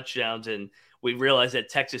 6 touchdowns, and we realize that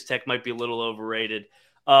Texas Tech might be a little overrated.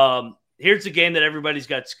 Here's the game that everybody's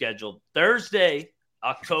got scheduled. Thursday,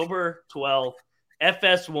 October 12th,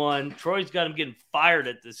 FS1. Troy's got him getting fired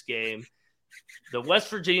at this game. The West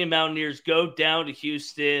Virginia Mountaineers go down to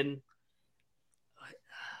Houston.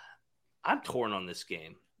 I'm torn on this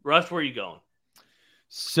game. Russ, where are you going?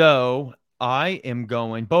 So I am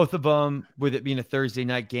going, both of them, with it being a Thursday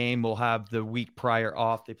night game, we'll have the week prior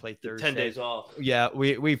off. They play Thursday. 10 days off. Yeah,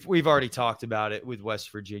 we've already talked about it with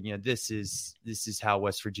West Virginia. This is how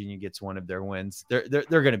West Virginia gets one of their wins. They're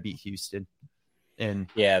going to beat Houston. And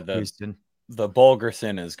Houston. The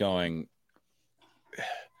Bulgerson is going.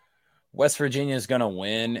 West Virginia is going to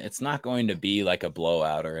win. It's not going to be like a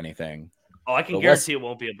blowout or anything. Oh, I can guarantee it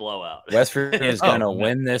won't be a blowout. West Virginia is going to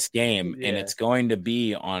win this game, and it's going to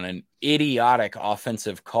be on an idiotic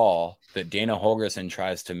offensive call that Dana Holgorsen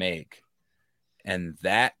tries to make, and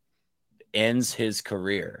that ends his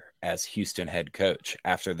career as Houston head coach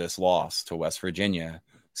after this loss to West Virginia,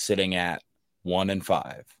 sitting at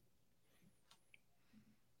 1-5.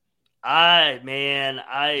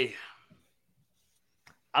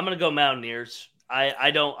 I'm gonna go Mountaineers.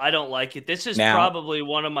 I don't like it. This is probably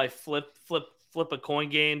one of my flip a coin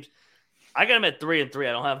games. I got him at 3-3.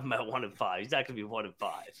 I don't have him at 1-5. He's not gonna be 1-5.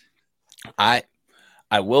 I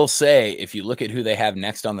will say, if you look at who they have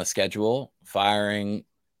next on the schedule, firing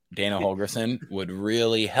Dana Holgorsen would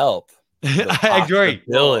really help. I agree.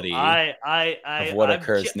 Of what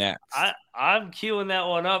occurs next. I'm queuing that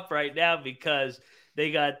one up right now because they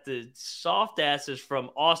got the soft asses from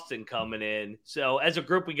Austin coming in. So as a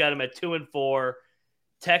group, we got them at 2-4.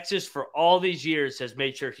 Texas, for all these years, has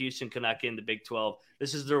made sure Houston cannot get in the Big 12.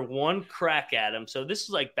 This is their one crack at them. So this is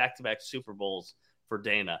like back-to-back Super Bowls for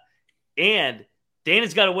Dana. And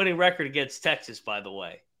Dana's got a winning record against Texas, by the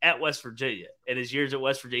way, at West Virginia. In his years at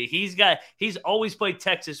West Virginia, he's always played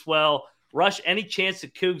Texas well. Rush, any chance the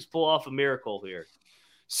Cougs pull off a miracle here?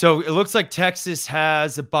 So it looks like Texas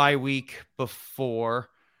has a bye week before,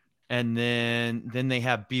 and then they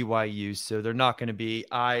have BYU. So they're not going to be.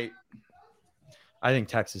 I think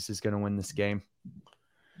Texas is going to win this game.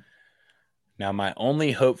 Now, my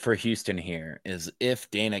only hope for Houston here is if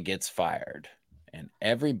Dana gets fired and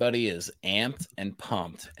everybody is amped and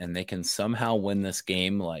pumped, and they can somehow win this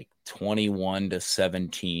game like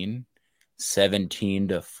 21-17,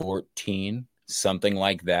 17-14, something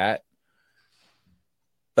like that.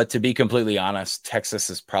 But to be completely honest, Texas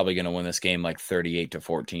is probably going to win this game like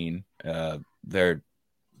 38-14.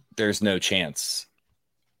 There's no chance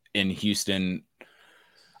in Houston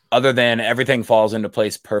other than everything falls into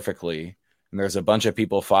place perfectly. And there's a bunch of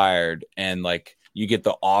people fired, and like you get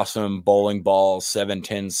the awesome bowling ball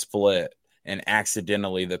 7-10 split, and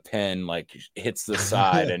accidentally the pin like hits the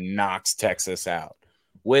side and knocks Texas out,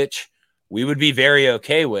 which we would be very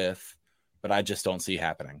okay with, but I just don't see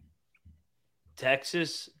happening.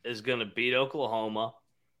 Texas is going to beat Oklahoma.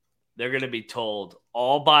 They're going to be told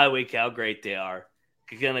all bye week how great they are.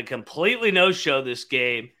 They're going to completely no-show this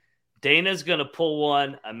game. Dana's going to pull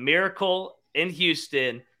a miracle in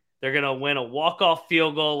Houston. They're going to win a walk-off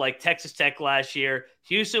field goal like Texas Tech last year.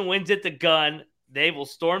 Houston wins at the gun. They will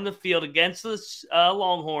storm the field against the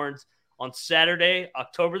Longhorns on Saturday,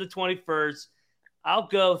 October the 21st. I'll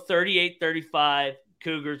go 38-35.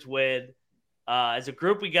 Cougars win. As a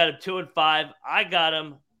group, we got them 2-5. I got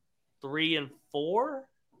them 3-4,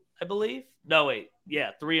 I believe. No, wait.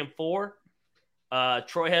 Yeah, 3-4.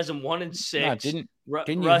 Troy has them 1-6. No, didn't Russ,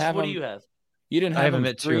 what do you have? You didn't have them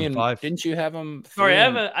at 2-5. Didn't you have them? Sorry, I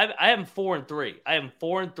have them 4-3. I have them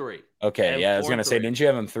 4-3. Okay, I was gonna say, didn't you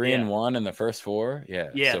have them 3-1 in the first 4?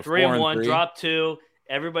 Yeah, yeah, so 3-1, drop 2.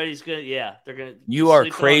 Everybody's gonna, they're gonna. You are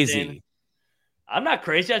crazy. I'm not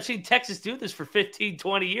crazy. I've seen Texas do this for 15,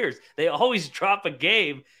 20 years. They always drop a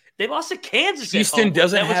game. They lost to Kansas. Houston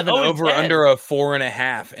doesn't have an over-under of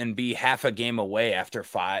 4.5 and be half a game away after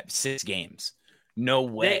 5-6 games. No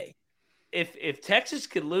way. If Texas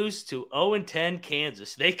could lose to 0-10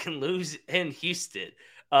 Kansas, they can lose in Houston.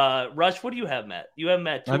 Rush, what do you have, Matt? You have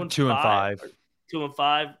Matt 2-5.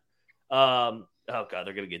 2-5. Oh God,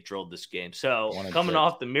 they're gonna get drilled this game. So coming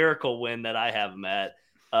off the miracle win that I have, Matt,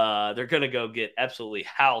 they're gonna go get absolutely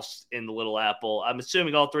housed in the Little Apple. I'm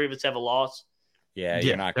assuming all three of us have a loss. Yeah,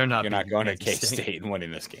 you're not going to K-State and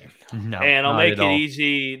winning this game. No, and I'll make it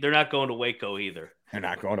easy. They're not going to Waco either. They're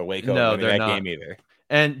not going to Waco. No, they're not. Game either.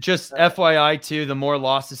 And just FYI too, the more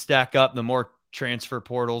losses stack up, the more transfer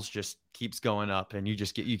portals just keeps going up, and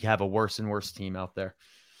you have a worse and worse team out there.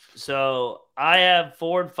 So I have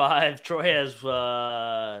 4 and 5. Troy has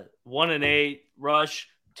 1 and 8. Rush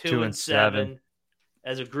 2 and 7.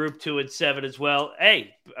 As a group, 2 and 7 as well.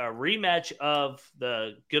 Hey, a rematch of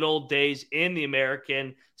the good old days in the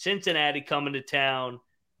American. Cincinnati coming to town.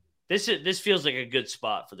 This feels like a good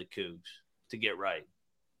spot for the Cougs to get right.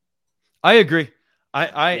 I agree.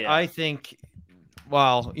 I think.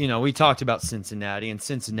 Well, we talked about Cincinnati, and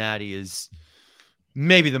Cincinnati is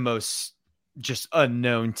maybe the most just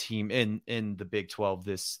unknown team in the Big 12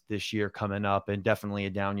 this year coming up, and definitely a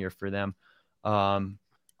down year for them.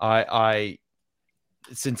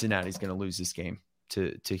 Cincinnati's going to lose this game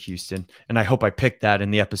to Houston, and I hope I picked that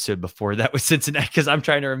in the episode before that was Cincinnati, because I'm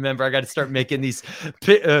trying to remember. I got to start making these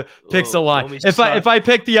picks a lot. If I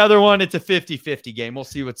pick the other one, it's a 50-50 game. We'll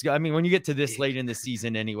see what's. I mean, when you get to this late in the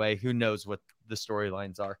season, anyway, who knows what the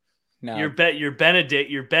storylines are. No. You're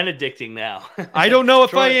benedicting now. I don't know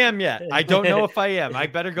if I am yet. I don't know if I am. I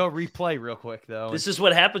better go replay real quick though. This is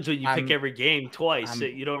what happens when you pick every game twice.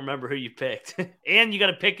 You don't remember who you picked, and you got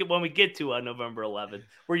to pick it when we get to November 11th.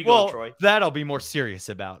 Where you going, Troy? That I'll be more serious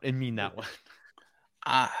about and mean that one.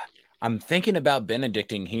 I'm thinking about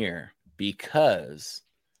benedicting here because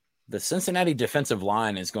the Cincinnati defensive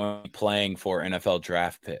line is going to be playing for NFL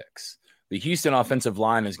draft picks. The Houston offensive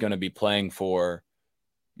line is going to be playing for.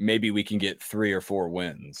 Maybe we can get 3 or 4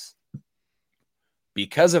 wins.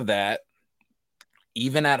 Because of that,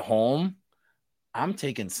 even at home, I'm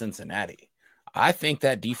taking Cincinnati. I think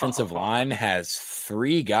that defensive line has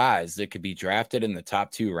 3 guys that could be drafted in the top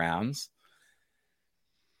 2 rounds.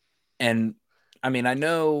 And, I mean, I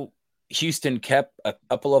know Houston kept a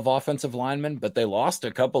couple of offensive linemen, but they lost a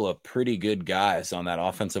couple of pretty good guys on that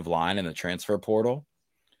offensive line in the transfer portal.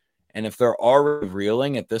 And if they're already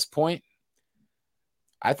reeling at this point,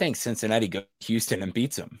 I think Cincinnati goes to Houston and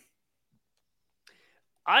beats them.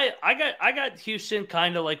 I got Houston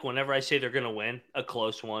kind of like whenever I say they're going to win, a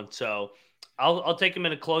close one. So I'll take them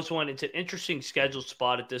in a close one. It's an interesting schedule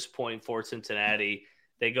spot at this point for Cincinnati.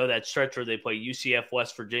 They go that stretch where they play UCF,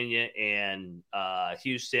 West Virginia, and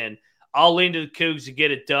Houston. I'll lean to the Cougs to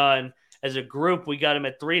get it done. As a group, we got them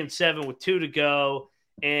at 3 and 7 with 2 to go.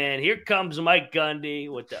 And here comes Mike Gundy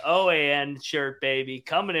with the OAN shirt, baby,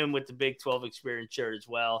 coming in with the Big 12 experience shirt as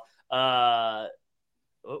well. Gundy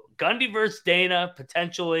versus Dana,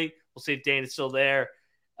 potentially. We'll see if Dana's still there.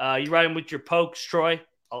 You riding with your pokes, Troy?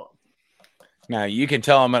 Now, you can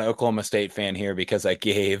tell I'm an Oklahoma State fan here because I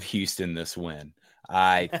gave Houston this win.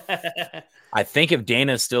 I think if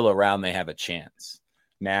Dana's still around, they have a chance.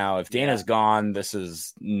 Now, if Dana's gone, this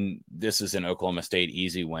is an Oklahoma State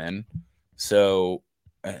easy win. So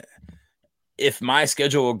if my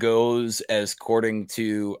schedule goes as according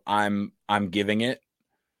to I'm giving it,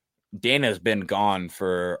 Dana's been gone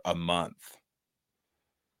for a month,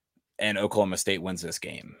 and Oklahoma State wins this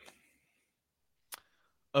game.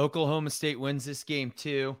 Oklahoma State wins this game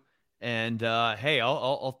too. And hey,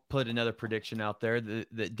 I'll put another prediction out there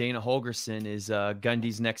that Dana Holgorsen is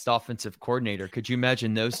Gundy's next offensive coordinator. Could you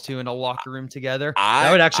imagine those two in a locker room together?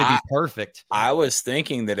 That would actually be perfect. I was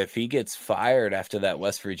thinking that if he gets fired after that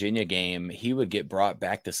West Virginia game, he would get brought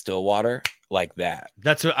back to Stillwater like that.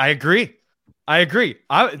 That's what I agree.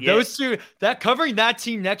 Those two, that covering that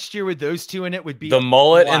team next year with those two in it would be the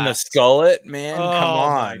mullet and the skullet, man. Oh, come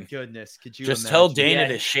on, my goodness! Could you just tell Dana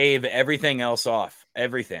to shave everything else off,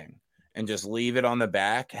 everything, and just leave it on the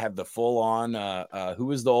back? Have the full on. Who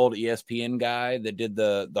was the old ESPN guy that did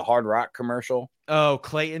the Hard Rock commercial? Oh,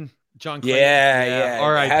 Clayton, John Clayton. Yeah.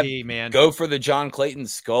 R.I.P. Man. Go for the John Clayton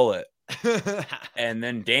skullet, and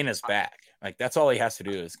then Dana's back. Like that's all he has to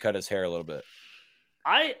do is cut his hair a little bit.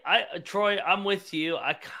 Troy, I'm with you.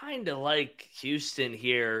 I kind of like Houston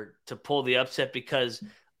here to pull the upset because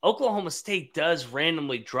Oklahoma State does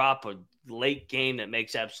randomly drop a late game that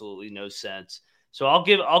makes absolutely no sense. So I'll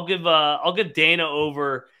give Dana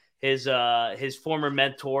over his former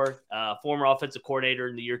mentor, former offensive coordinator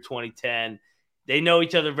in the year 2010. They know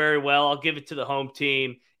each other very well. I'll give it to the home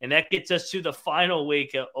team, and that gets us to the final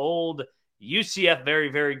week of old UCF very,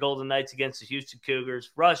 very Golden Knights against the Houston Cougars.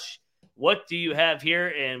 Rush, what do you have here,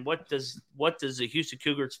 and what does the Houston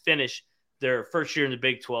Cougars finish their first year in the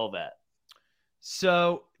Big 12 at?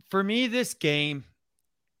 So for me, this game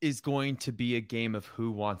is going to be a game of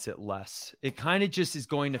who wants it less. It kind of just is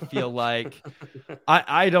going to feel like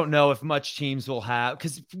I don't know if much teams will have,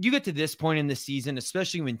 because you get to this point in the season,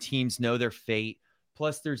 especially when teams know their fate,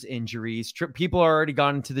 plus there's injuries. People are already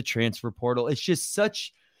gone into the transfer portal. It's just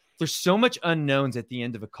there's so much unknowns at the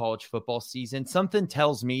end of a college football season. Something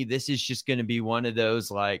tells me this is just going to be one of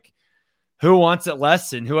those, like, who wants it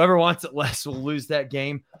less, and whoever wants it less will lose that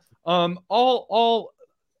game. I'll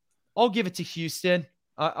give it to Houston.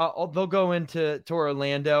 They'll go to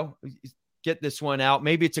Orlando, get this one out.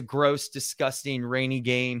 Maybe it's a gross, disgusting, rainy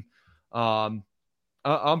game.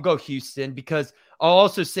 I'll go Houston, because I'll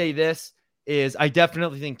also say this is I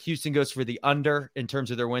definitely think Houston goes for the under in terms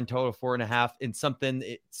of their win total, 4.5, and something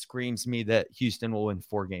it screams me that Houston will win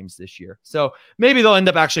 4 games this year. So maybe they'll end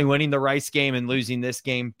up actually winning the Rice game and losing this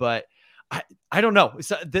game, but I don't know.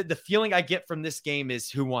 So the feeling I get from this game is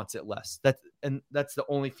who wants it less. That's the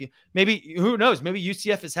only feel. Maybe, who knows? Maybe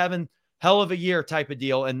UCF is having hell of a year type of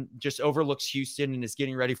deal and just overlooks Houston and is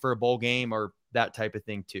getting ready for a bowl game or that type of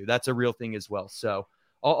thing too. That's a real thing as well. So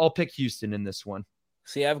I'll pick Houston in this one.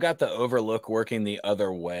 See, I've got the overlook working the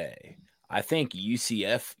other way. I think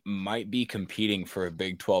UCF might be competing for a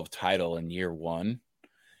Big 12 title in year one.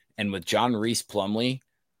 And with John Reese Plumlee,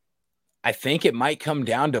 I think it might come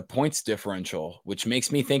down to points differential, which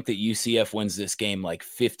makes me think that UCF wins this game like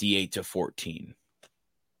 58-14.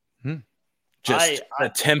 Just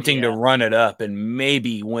attempting to run it up and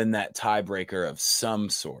maybe win that tiebreaker of some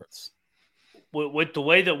sorts. With the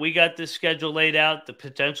way that we got this schedule laid out,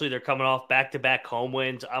 potentially they're coming off back-to-back home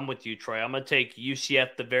wins. I'm with you, Troy. I'm going to take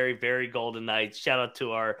UCF, the very, very Golden Knights. Shout out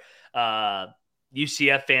to our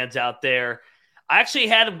UCF fans out there. I actually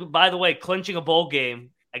had them, by the way, clinching a bowl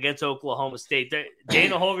game against Oklahoma State.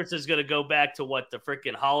 Dana Holgorsen is going to go back to the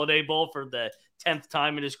freaking Holiday Bowl for the 10th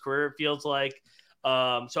time in his career, it feels like.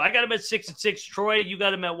 So I got him at 6-6. Troy, you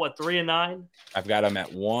got him at what, 3-9? I've got him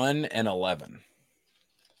at 1-11.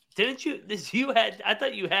 Didn't you? I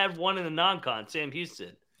thought you had one in the non-con, Sam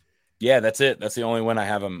Houston. Yeah, that's it. That's the only one I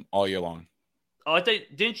have him all year long. Oh,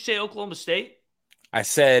 didn't you say Oklahoma State? I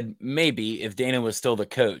said maybe if Dana was still the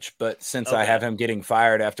coach, but since I have him getting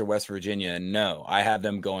fired after West Virginia, no, I have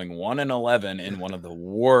them going 1-11 in one of the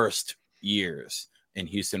worst years in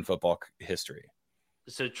Houston football history.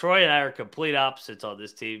 So Troy and I are complete opposites on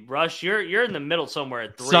this team. Rush, you're in the middle somewhere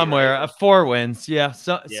at 3. Somewhere, right? 4 wins. Yeah,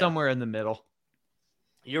 somewhere in the middle.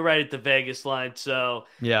 You're right at the Vegas line. So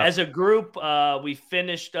yeah, as a group, we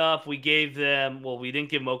finished up. We gave them, we didn't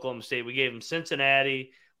give them Oklahoma State. We gave them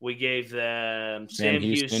Cincinnati. We gave them Sam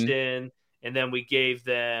Houston. And then we gave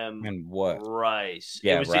them Rice.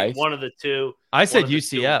 Yeah, it was Rice. One of the two. I said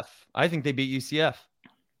UCF. I think they beat UCF.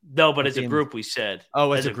 No, but as a group, we said.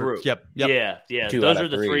 Oh, as a group. Yep. Yeah. Those are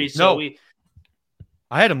the 3. So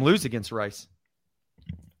I had them lose against Rice.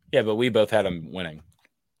 Yeah, but we both had them winning.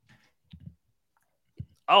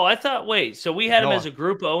 Oh, I thought. Wait, so we had them as a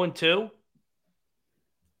group 0-2.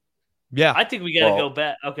 Yeah, I think we got to go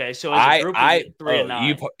back. Okay, so as a group,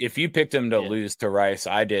 3-9. If you picked them to lose to Rice,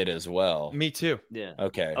 I did as well. Me too. Yeah.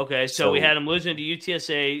 Okay. So we had them losing to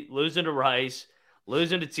UTSA, losing to Rice,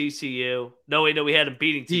 losing to TCU. No, we had them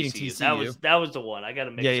beating TCU. That was the one. I got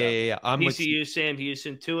to mix up. Yeah. TCU, Sam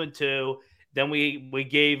Houston, 2-2. Then we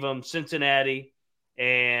gave them Cincinnati,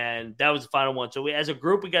 and that was the final one. So as a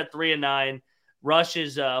group, we got 3-9. Rush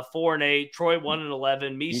is 4-8. Troy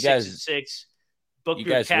 1-11. Me 6-6. Book you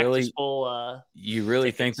your guys Cactus Bowl. You really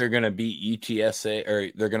think they're going to beat UTSA,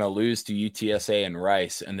 or they're going to lose to UTSA and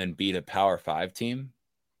Rice and then beat a Power 5 team?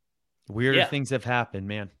 Weirder things have happened,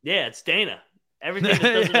 man. Yeah, it's Dana. Everything that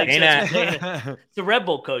doesn't make sense is Dana. It's the Red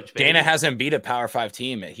Bull coach, baby. Dana hasn't beat a Power 5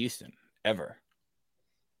 team at Houston ever.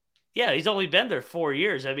 Yeah, he's only been there 4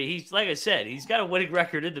 years. I mean, he's like I said, he's got a winning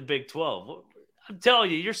record in the Big 12. I'm telling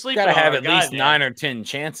you, you're sleeping. Got to have at least 9 or 10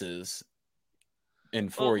 chances in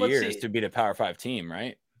 4 years to beat a Power 5 team,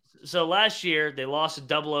 right? So last year they lost a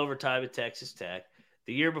double overtime at Texas Tech.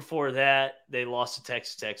 The year before that they lost to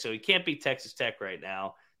Texas Tech. So he can't beat Texas Tech right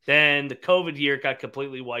now. Then the COVID year got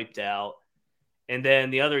completely wiped out, and then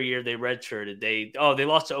the other year they redshirted. They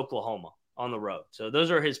lost to Oklahoma on the road. So those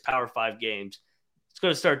are his Power 5 games. It's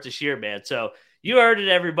going to start this year, man. So you heard it,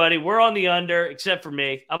 everybody. We're on the under, except for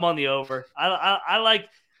me. I'm on the over.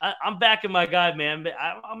 I'm backing my guy, man.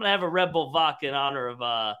 I'm going to have a Red Bull vodka in honor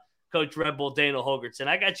of Coach Red Bull Dana Holgorsen.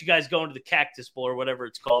 I got you guys going to the Cactus Bowl or whatever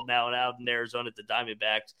it's called now and out in Arizona at the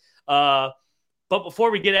Diamondbacks. But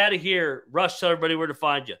before we get out of here, Rush, tell everybody where to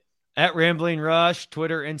find you. At Rambling Rush,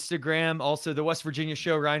 Twitter, Instagram. Also, the West Virginia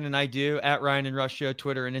show Ryan and I do. At Ryan and Rush Show,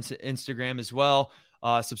 Twitter and Instagram as well.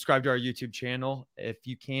 Subscribe to our YouTube channel if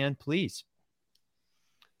you can, please.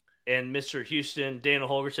 And Mr. Houston, Dana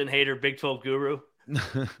Holgorsen, hater, Big 12 guru.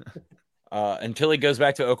 Until he goes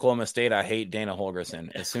back to Oklahoma State, I hate Dana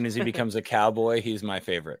Holgorsen. As soon as he becomes a Cowboy, he's my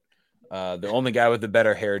favorite. The only guy with a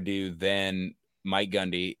better hairdo than Mike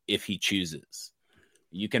Gundy, if he chooses.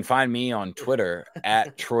 You can find me on Twitter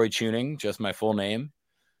at Troy Tuning, just my full name,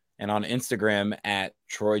 and on Instagram at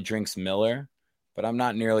Troy Drinks Miller. But I'm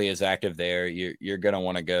not nearly as active there. You're going to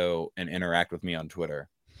want to go and interact with me on Twitter.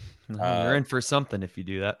 You're in for something if you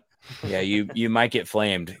do that. Yeah, you might get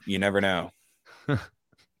flamed. You never know.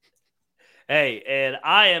 Hey, and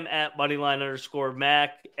I am at Moneyline_Mac.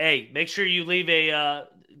 Hey, make sure you leave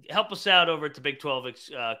help us out over at the Big 12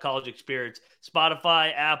 College Experience,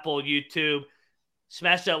 Spotify, Apple, YouTube.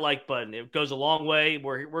 Smash that like button. It goes a long way.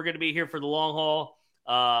 We're going to be here for the long haul.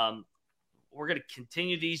 We're going to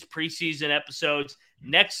continue these preseason episodes.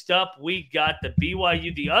 Next up, we got the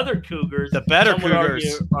BYU, the other Cougars. The better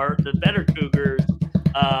Cougars. Are the better Cougars.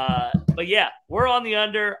 But yeah, we're on the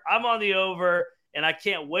under. I'm on the over. And I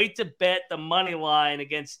can't wait to bet the money line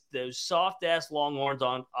against those soft-ass Longhorns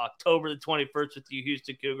on October the 21st with you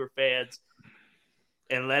Houston Cougar fans.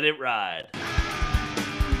 And let it ride.